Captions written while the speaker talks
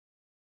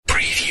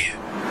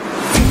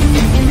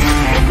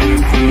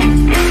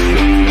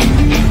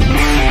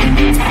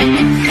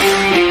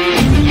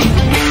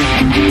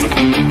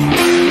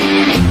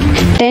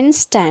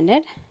10th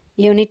standard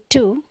unit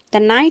 2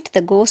 the night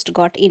the ghost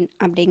got in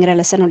அப்படிங்கிற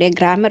லெசனுடைய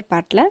grammar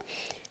பார்ட்டில்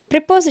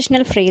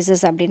prepositional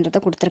phrases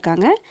அப்படின்றத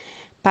கொடுத்துருக்காங்க.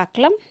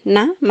 பார்க்கலாம்.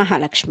 நான்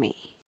Mahalakshmi.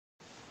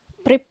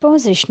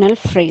 Prepositional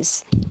phrase.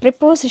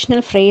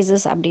 Prepositional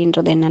phrases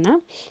அப்படின்றது என்னென்னா,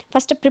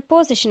 ஃபஸ்ட்டு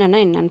ப்ரிப்போசிஷன்னா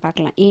என்னென்னு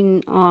பார்க்கலாம். இன்,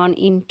 on,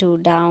 into,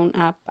 down,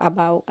 up,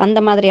 above அந்த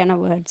மாதிரியான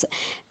வேர்ட்ஸ்.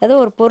 அதாவது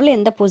ஒரு பொருள்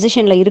எந்த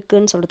பொசிஷனில்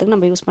இருக்குதுன்னு சொல்கிறதுக்கு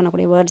நம்ம யூஸ்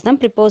பண்ணக்கூடிய வேர்ட்ஸ் தான்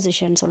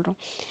ப்ரிப்போசிஷன் சொல்கிறோம்.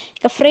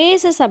 இப்போ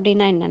ஃப்ரேசஸ்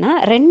அப்படின்னா என்னென்னா,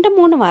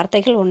 2-3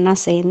 வார்த்தைகள் ஒன்றா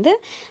சேர்ந்து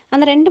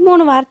அந்த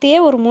 2-3 வார்த்தையே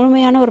ஒரு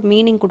முழுமையான ஒரு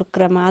மீனிங்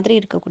கொடுக்குற மாதிரி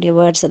இருக்கக்கூடிய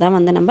வேர்ட்ஸ் தான்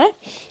வந்து நம்ம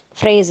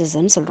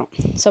ஃப்ரேசஸ்ன்னு சொல்கிறோம்.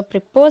 ஸோ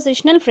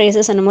ப்ரிப்போசிஷனல்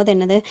ஃப்ரேசஸ் என்னும்போது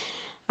என்னது,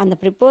 அந்த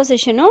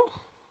ப்ரிப்போசிஷனும்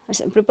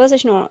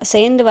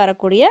சேர்ந்து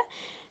வரக்கூடிய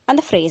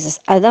அந்த ஃப்ரேசஸ்,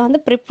 அதுதான் வந்து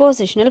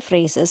ப்ரிப்போசிஷனல்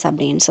ஃப்ரேசஸ்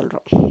அப்படின்னு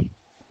சொல்கிறோம்.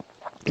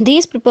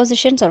 These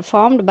prepositions are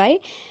formed by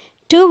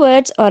 2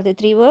 words or the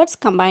 3 words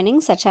combining,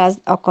 such as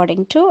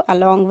according to,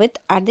 along with,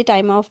 at the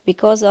time of,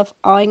 because of,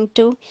 owing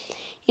to,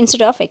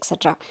 instead of,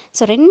 etc.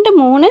 So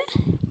 2-3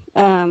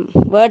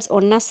 words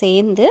ஒன்றா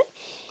சேர்ந்து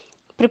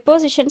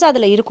prepositions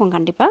அதில் இருக்கும்.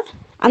 கண்டிப்பாக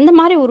அந்த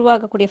மாதிரி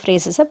உருவாகக்கூடிய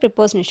ஃப்ரேசஸை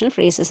ப்ரிப்போசிஷனல்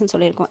ஃப்ரேசஸ்ன்னு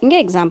சொல்லியிருக்கோம். இங்கே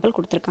எக்ஸாம்பிள்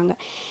கொடுத்துருக்காங்க.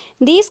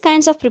 These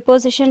kinds of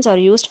prepositions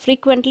are used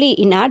frequently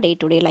in R day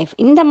to day life.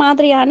 இந்த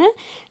மாதிரியான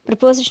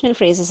ப்ரிப்போசிஷனல்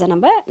ஃப்ரேசஸை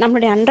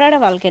நம்மளுடைய அன்றாட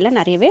வாழ்க்கையில்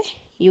நிறையவே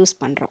யூஸ்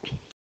பண்ணுறோம்.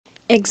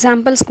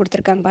 எக்ஸாம்பிள்ஸ்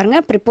கொடுத்துருக்காங்க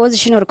பாருங்கள்.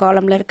 ப்ரிப்போசிஷன் ஒரு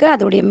காலமில் இருக்குது,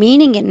 அதோடைய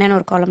மீனிங் என்னென்னு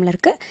ஒரு காலமில்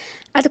இருக்குது.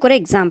 அதுக்கு ஒரு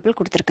எக்ஸாம்பிள்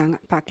கொடுத்துருக்காங்க,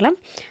 பார்க்கலாம்.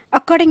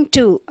 அக்கார்டிங்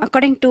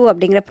டு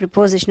அப்படிங்கிற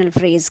ப்ரிப்போசிஷனல்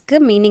ஃப்ரேஸ்க்கு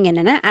மீனிங்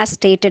என்னென்னா, ஆஸ்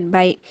ஸ்டேட்டட்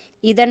பை,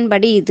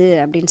 இதன்படி இது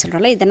அப்படின்னு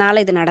சொல்கிறோம்ல,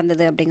 இதனால் இது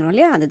நடந்தது அப்படிங்கிறோம்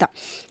இல்லையா, அதுதான்.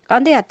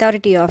 ஆன் தி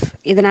அத்தாரிட்டி ஆஃப்,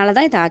 இதனால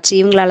தான் இது ஆச்சு,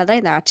 இவங்களால தான்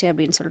இது ஆச்சு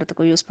அப்படின்னு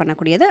சொல்கிறதுக்கு யூஸ்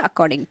பண்ணக்கூடியது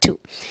according to.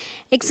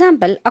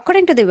 Example,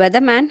 according to the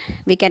weatherman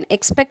we can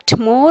expect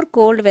more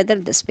gold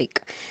whether this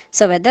week.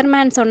 So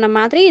weatherman சொன்ன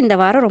மாதிரி இந்த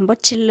வாரம் ரொம்ப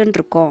சில்லுன்னு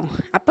இருக்கும்.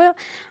 அப்போ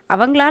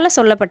அவங்களால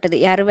சொல்லப்பட்டது,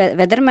 யார்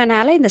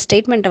வெதர்மேனால் இந்த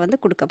ஸ்டேட்மெண்ட்டை வந்து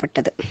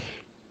கொடுக்கப்பட்டது.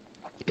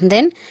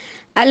 தென்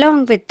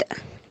along with,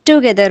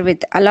 together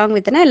with, along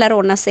வித்னா எல்லாரும்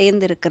ஒன்றா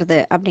சேர்ந்து இருக்கிறது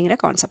அப்படிங்கிற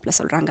கான்செப்டில்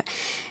சொல்கிறாங்க.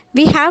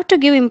 we have to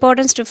give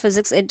importance to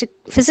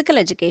physical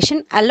education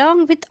along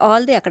with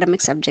all the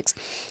academic subjects.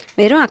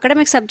 வெறும்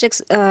academic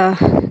subjects,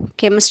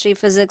 chemistry,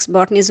 physics,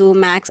 botany, zoo,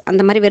 maths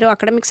அந்த மாதிரி வெறும்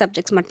அகடமிக்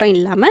சப்ஜெக்ட்ஸ் மட்டும்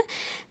இல்லாமல்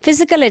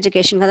ஃபிசிக்கல்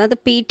எஜுகேஷன், அதாவது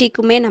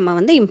பிடிக்குமே நம்ம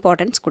வந்து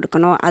இம்பார்ட்டன்ஸ்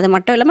கொடுக்கணும். அது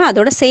மட்டும் இல்லாமல்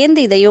அதோட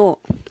சேர்ந்து இதையும்,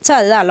 ஸோ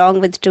அதுதான்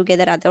அலாங் வித்,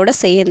 டுகெதர், அதோட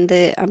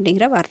சேர்ந்து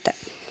அப்படிங்கிற வார்த்தை.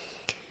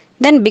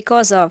 தென்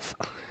because of,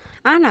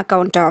 on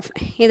account of,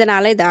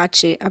 இதனால் இது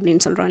ஆச்சு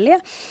அப்படின்னு சொல்கிறோம் இல்லையா,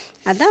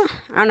 அதுதான்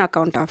on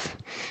account of.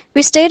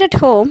 We stayed at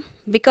home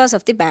because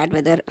of the bad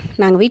weather.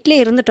 நாங்கள் வீட்டிலே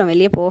இருந்துட்டோம்,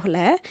 வெளியே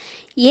போகலை.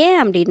 ஏன்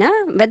அப்படின்னா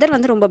வெதர்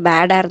வந்து ரொம்ப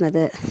பேடாக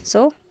இருந்தது.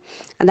 ஸோ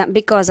அதான்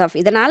பிகாஸ் ஆஃப்,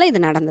 இதனால் இது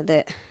நடந்தது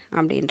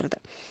அப்படின்றது.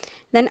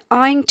 தென்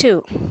ஆயிங் டு,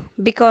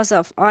 பிகாஸ்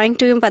ஆஃப், ஆயிங்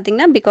டுவும்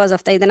பார்த்தீங்கன்னா பிகாஸ்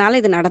ஆஃப் தான், இதனால்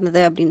இது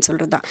நடந்தது அப்படின்னு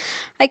சொல்கிறது தான்.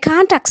 I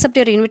can't accept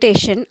your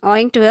invitation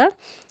ஆயிங் to a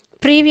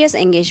previous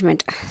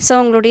engagement. So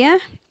உங்களுடைய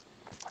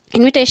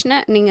இன்விடேஷனை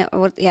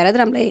நீங்கள் யாராவது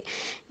நம்மளை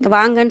இங்கே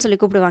வாங்கன்னு சொல்லி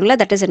கூப்பிடுவாங்களா,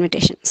 தட் இஸ்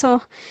இன்விடேஷன். ஸோ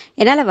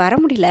என்னால் வர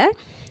முடியல,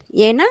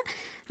 ஏன்னா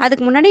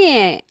அதுக்கு முன்னாடி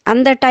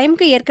அந்த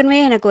டைமுக்கு ஏற்கனவே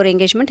எனக்கு ஒரு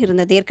என்கேஜ்மெண்ட்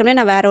இருந்தது, ஏற்கனவே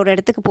நான் வேறு ஒரு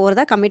இடத்துக்கு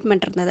போகிறதா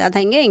கமிட்மெண்ட் இருந்தது,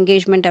 அதான் இங்கே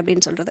என்கேஜ்மெண்ட்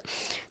அப்படின்னு சொல்கிறது.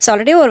 ஸோ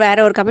ஆல்ரெடி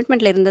வேறு ஒரு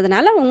கமிட்மெண்ட்டில்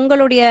இருந்ததுனால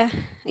உங்களுடைய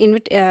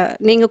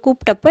நீங்கள்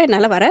கூப்பிட்டப்போ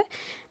என்னால் வர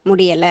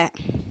முடியலை.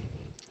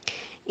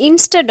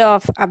 இன்ஸ்டெட்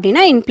ஆஃப்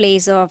அப்படின்னா இன்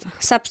பிளேஸ் ஆஃப்,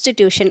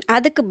 சப்ஸ்டிடியூஷன்,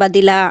 அதுக்கு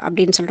பதிலாக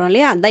அப்படின்னு சொல்கிறோம்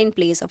இல்லையா, அதுதான் இன்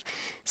பிளேஸ் ஆஃப்.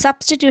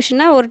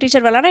 சப்ஸ்டிடியூஷன்னா ஒரு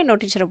டீச்சர் விளாட்னா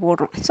இன்னொரு டீச்சரை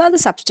போடுறோம், ஸோ அது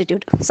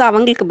சப்ஸ்டிடியூட். ஸோ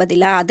அவங்களுக்கு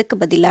பதிலாக, அதுக்கு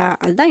பதிலாக,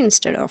 அதுதான்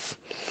instead of.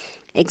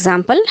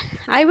 Example,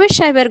 I wish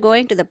I where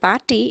going to the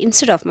party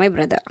instead of my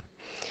brother.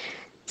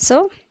 So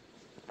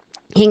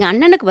எங்கள்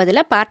அண்ணனுக்கு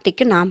பதிலாக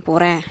பார்ட்டிக்கு நான்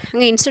போகிறேன்,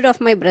 அங்கே இன்ஸ்டெட்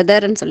ஆஃப் மை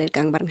பிரதர்ன்னு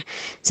சொல்லியிருக்காங்க பாருங்கள்.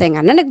 ஸோ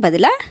எங்கள் அண்ணனுக்கு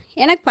பதிலாக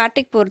எனக்கு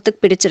பார்ட்டிக்கு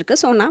போகிறதுக்கு பிடிச்சிருக்கு,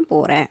 ஸோ நான்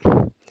போகிறேன்.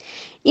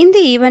 இந்த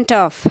ஈவெண்ட்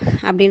ஆஃப்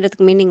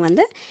அப்படின்றதுக்கு மீனிங்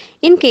வந்து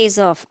இன் கேஸ்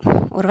ஆஃப்,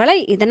 ஒருவேளை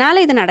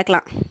இதனால் இது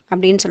நடக்கலாம்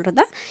அப்படின்னு சொல்கிறது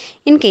தான்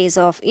in case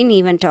of, in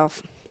event of.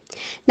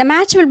 The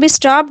match will be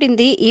stopped in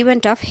the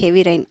event of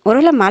heavy rain.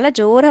 ஒருவேளை மழை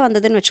ஜோராக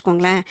வந்ததுன்னு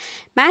வச்சுக்கோங்களேன்,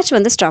 மேட்ச்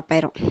வந்து ஸ்டாப்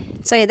ஆயிரும்.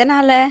 ஸோ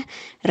எதனால்,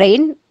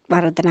 ரெயின்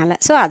வர்றதுனால.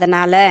 ஸோ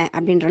அதனால்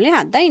அப்படின்றோம்,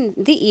 அதுதான் இன்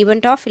தி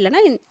ஈவெண்ட் ஆஃப்,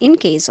 இல்லைனா in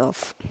case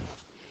of.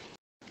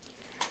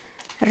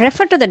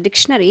 Refer to the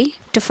dictionary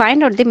to find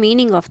out the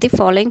meaning of the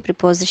following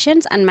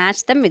prepositions and match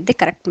them with the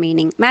correct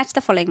meaning. Match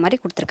the following மாதிரி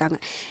கொடுத்துருக்காங்க.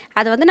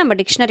 அது வந்து நம்ம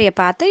டிக்ஷனரியை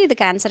பார்த்து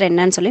இதுக்கு ஆன்சர்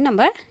என்னன்னு சொல்லி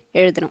நம்ம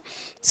எழுதணும்.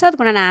 ஸோ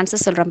அதுக்கு நான்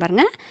ஆன்சர் சொல்கிறேன்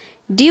பாருங்கள்.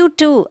 டியூ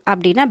டு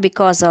அப்படின்னா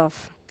பிகாஸ் ஆஃப்,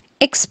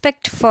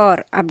 எக்ஸ்பெக்ட்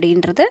ஃபார்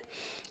அப்படின்றது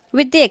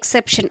with the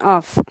exception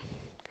of,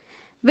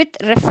 with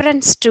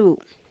reference to,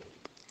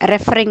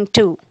 referring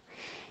to,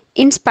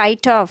 in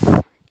spite of,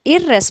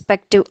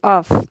 irrespective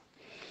of,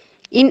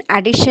 in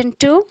addition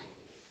to,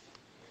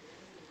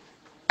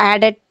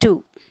 added to,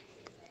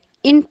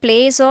 in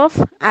place of,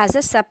 as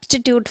a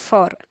substitute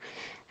for,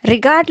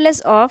 regardless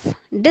of,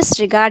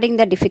 disregarding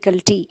the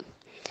difficulty,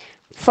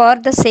 for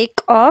the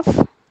sake of,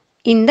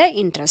 in the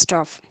interest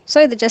of. So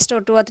இது just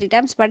ஒரு 2 or 3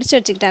 times படிச்சு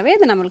வச்சுக்கிட்டாவே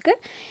இது நம்மளுக்கு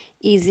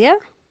ஈஸியாக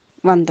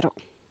வந்துடும்.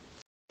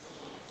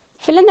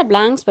 Fill in the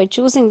blanks by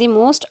choosing the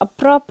most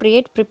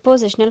appropriate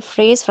prepositional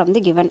phrase from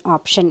the given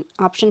option.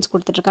 Options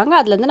கொடுத்துட்ருக்காங்க,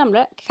 அதுலேருந்து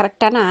நம்மள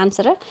கரெக்டான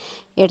ஆன்சரை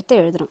எடுத்து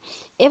எழுதணும்.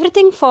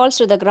 Everything falls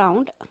to the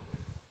ground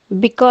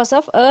because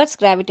of earths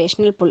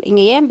gravitational pull.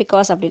 இங்கே ஏன்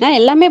பிகாஸ் அப்படின்னா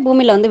எல்லாமே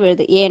பூமியில் வந்து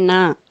விழுது, ஏன்னா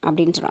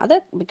அப்படின்னு சொல்கிறோம். அது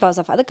பிகாஸ்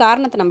ஆஃப், அது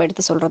காரணத்தை நம்ம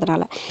எடுத்து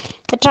சொல்கிறதுனால.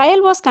 த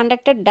trial was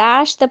conducted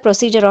dash the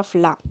procedure of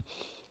law.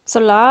 So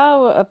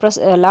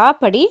லா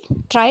படி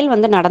ட்ரையல்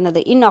வந்து நடந்தது.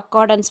 இன்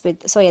அக்கார்டன்ஸ்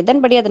வித், ஸோ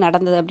எதன்படி அது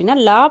நடந்தது அப்படின்னா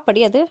லா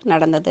படி அது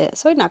நடந்தது.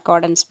 So in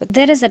accordance with.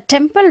 There is a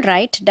temple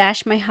right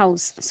dash my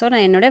house. So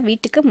நான் என்னோட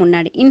வீட்டுக்கு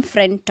முன்னாடி, in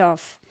front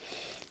of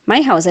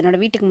my house, என்னோட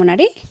வீட்டுக்கு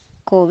முன்னாடி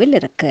கோவில்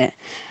இருக்குது.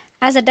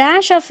 As a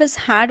dash of his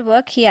hard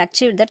work, he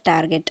achieved the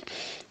target.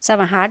 So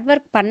அவன் ஹார்ட்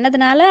ஒர்க்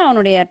பண்ணதுனால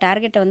அவனுடைய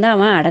டார்கெட்டை வந்து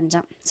அவன்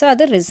அடைஞ்சான். ஸோ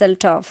அது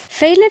result of.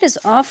 Failure is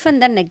often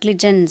the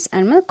negligence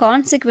and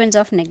consequence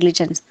of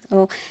negligence. So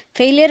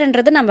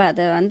ஃபெயிலியர்ன்றது நம்ம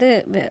அதை வந்து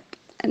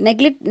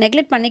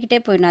நெக்லெக்ட்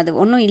பண்ணிக்கிட்டே போயிடணும், அது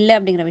ஒன்றும் இல்லை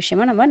அப்படிங்கிற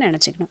விஷயமா நம்ம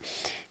நினச்சிக்கணும்.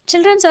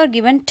 Children's R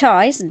given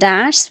toys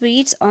dash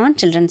sweets on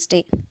children's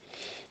day.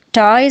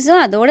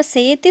 டாய்ஸும் அதோட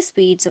சேர்த்து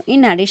ஸ்வீட்ஸும்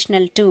இன்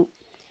additional to.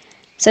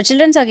 So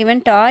children are given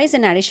toys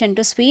in addition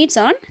to sweets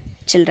on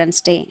Children's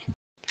Day.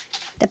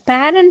 The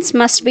parents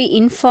must be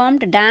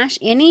informed dash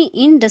any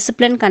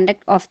indisciplined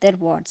conduct of their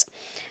wards.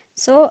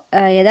 So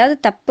ஏதாவது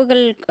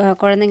தப்புகள்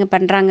குழந்தைங்க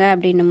பண்ணுறாங்க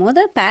அப்படின்னும்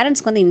போது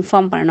பேரண்ட்ஸ்க்கு வந்து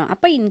inform பண்ணணும்.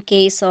 அப்போ இன்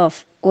கேஸ் ஆஃப்,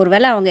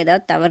 ஒருவேளை அவங்க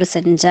ஏதாவது தவறு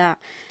செஞ்சா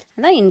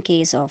அதான் in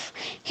case of.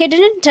 He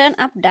didn't turn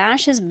up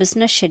dash his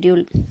business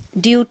schedule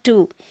due to.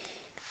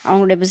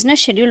 அவங்களுடைய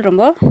பிஸ்னஸ் ஷெட்யூல்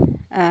ரொம்ப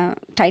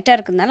டைட்டாக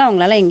இருக்கிறதுனால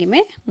அவங்களால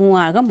எங்கேயுமே மூவ்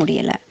ஆக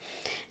முடியலை.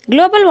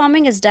 Global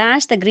warming is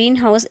dash the green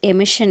house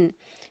emission.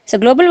 So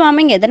global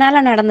warming எதனால்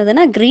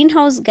நடந்ததுன்னா க்ரீன்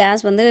ஹவுஸ்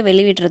கேஸ் வந்து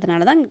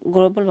வெளியிடுறதுனால தான்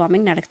குளோபல்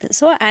வார்மிங் நடக்குது.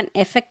 So and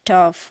effect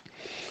of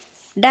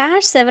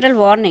dash several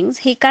warnings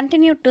he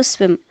continue to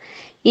swim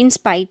in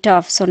spite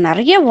of. So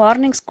நிறைய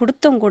warnings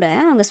கொடுத்தும் கூட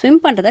அவங்க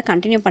swim பண்ணுறதை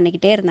கண்டினியூ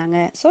பண்ணிக்கிட்டே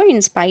இருந்தாங்க. So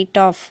in spite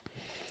of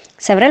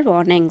several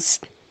warnings.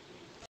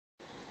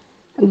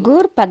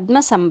 Gur Padma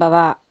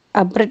Sambhava,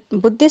 a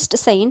Buddhist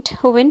saint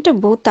who went to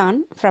Bhutan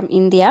from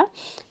India,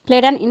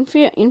 played an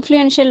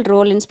influential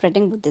role in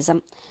spreading Buddhism.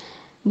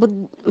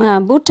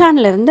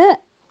 பூட்டான்லேருந்து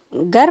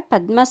கர்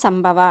பத்ம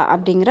சம்பவா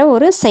அப்படிங்கிற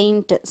ஒரு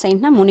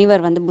செயின்ட்னா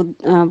முனிவர் வந்து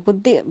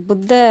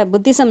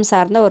புத்திசம்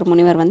சார்ந்த ஒரு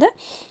முனிவர் வந்து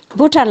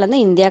பூட்டான்லேருந்து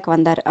இந்தியாவுக்கு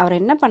வந்தார். அவர்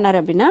என்ன பண்ணார்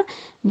அப்படின்னா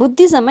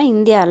புத்திசமை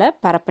இந்தியாவில்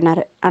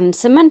பரப்பினார். And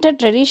cemented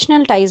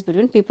traditional dies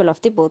between people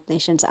of the both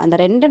Nations. அந்த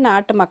ரெண்டு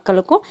நாட்டு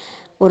மக்களுக்கும்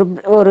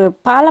ஒரு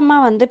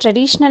பாலமாக வந்து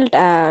ட்ரெடிஷ்னல்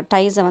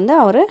டைஸை வந்து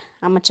அவர்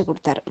அமைச்சு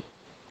கொடுத்தாரு.